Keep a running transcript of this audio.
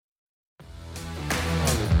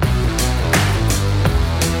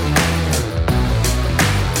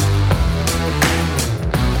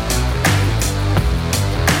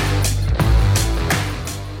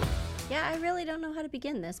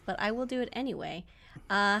begin this, but I will do it anyway.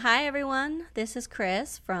 Hi, everyone. This is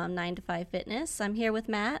Chris from 9 to 5 Fitness. I'm here with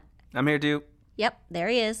Matt. I'm here too. Yep, there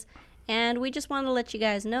he is. And we just want to let you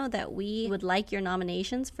guys know that we would like your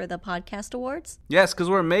nominations for the podcast awards. Yes, because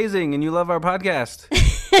we're amazing and you love our podcast.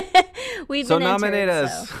 We've so been nominate entered,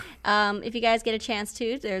 us. So, if you guys get a chance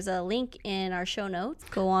to, there's a link in our show notes.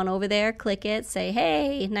 Go on over there, click it, say,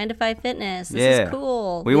 hey, 9 to 5 Fitness. This is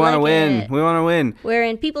cool. We want to like win. it. We want to win. We're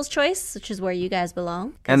in People's Choice, which is where you guys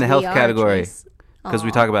belong. And the health category. Because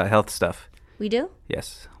we talk about health stuff. We do?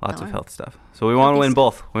 Yes, lots of health stuff. So we want to win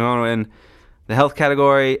both. We want to win the health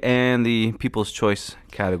category and the People's Choice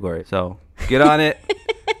category. So get on it.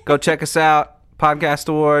 Go check us out.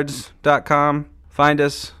 Podcastawards.com. Find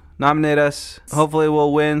us. Nominate us. Hopefully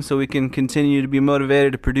we'll win so we can continue to be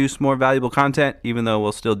motivated to produce more valuable content, even though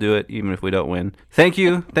we'll still do it even if we don't win. Thank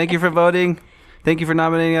you. Thank you for voting. Thank you for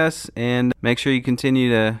nominating us. And make sure you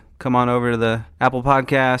continue to come on over to the Apple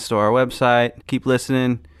Podcast or our website. Keep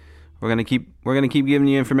listening. We're gonna keep giving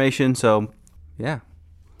you information. So yeah.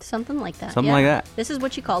 Something like that. Something like that. This is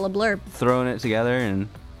what you call a blurb. Throwing it together and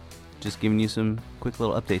just giving you some quick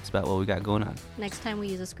little updates about what we got going on. Next time we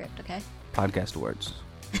use a script, okay? Podcast Awards.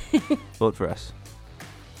 Vote for us.